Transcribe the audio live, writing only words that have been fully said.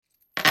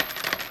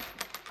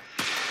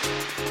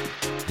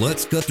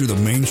Let's cut through the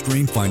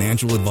mainstream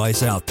financial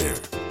advice out there.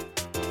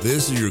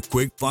 This is your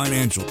quick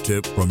financial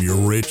tip from your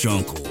rich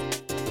uncle.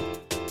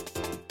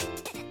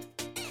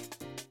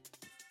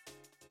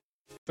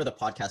 For the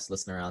podcast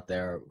listener out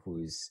there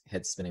whose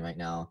head's spinning right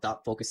now,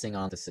 stop focusing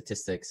on the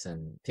statistics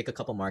and pick a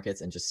couple markets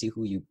and just see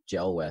who you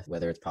gel with,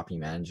 whether it's property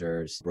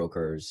managers,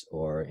 brokers,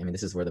 or,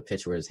 this is where the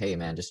pitch was, hey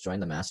man, just join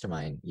the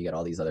mastermind. You get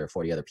all these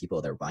 40 other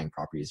people that are buying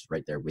properties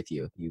right there with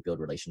you. You build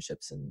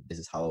relationships, and this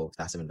is how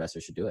passive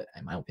investors should do it,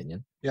 in my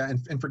opinion. Yeah,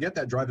 and forget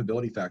that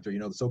drivability factor.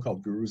 The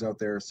so-called gurus out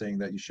there saying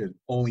that you should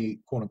only,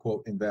 quote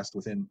unquote, invest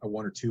within a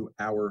 1 or 2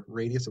 hour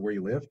radius of where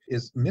you live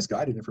is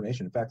misguided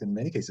information. In fact, in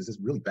many cases, it's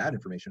really bad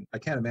information. I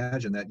can't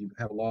imagine that you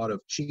have a lot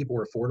of cheap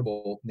or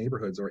affordable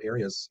neighborhoods or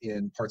areas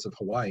in parts of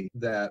Hawaii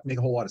that make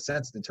a whole lot of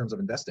sense in terms of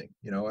investing.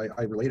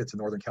 I relate it to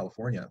Northern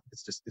California.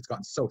 It's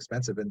gotten so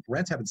expensive, and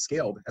rents haven't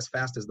scaled as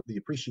fast as the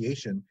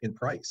appreciation in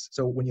price.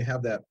 So when you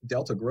have that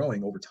delta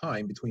growing over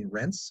time between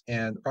rents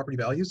and property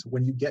values,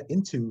 when you get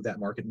into that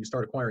market and you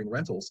start acquiring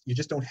rentals, you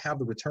just don't have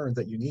the returns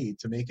that you need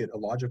to make it a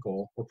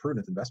logical or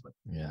prudent investment.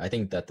 Yeah, I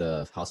think that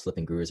the house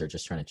flipping gurus are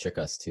just trying to trick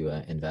us to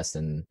invest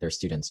in their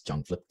students'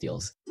 junk flip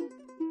deals.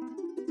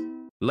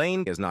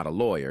 Lane is not a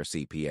lawyer,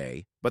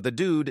 CPA, but the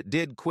dude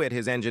did quit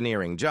his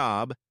engineering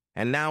job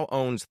and now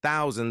owns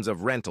thousands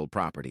of rental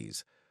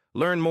properties.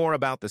 Learn more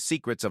about the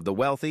secrets of the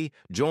wealthy.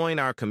 Join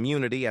our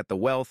community at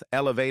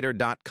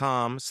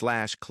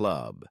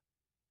thewealthelevator.com/club.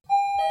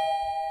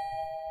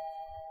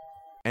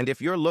 And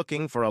if you're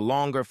looking for a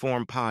longer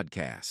form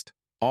podcast,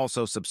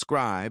 also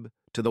subscribe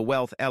to the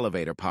Wealth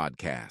Elevator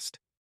podcast.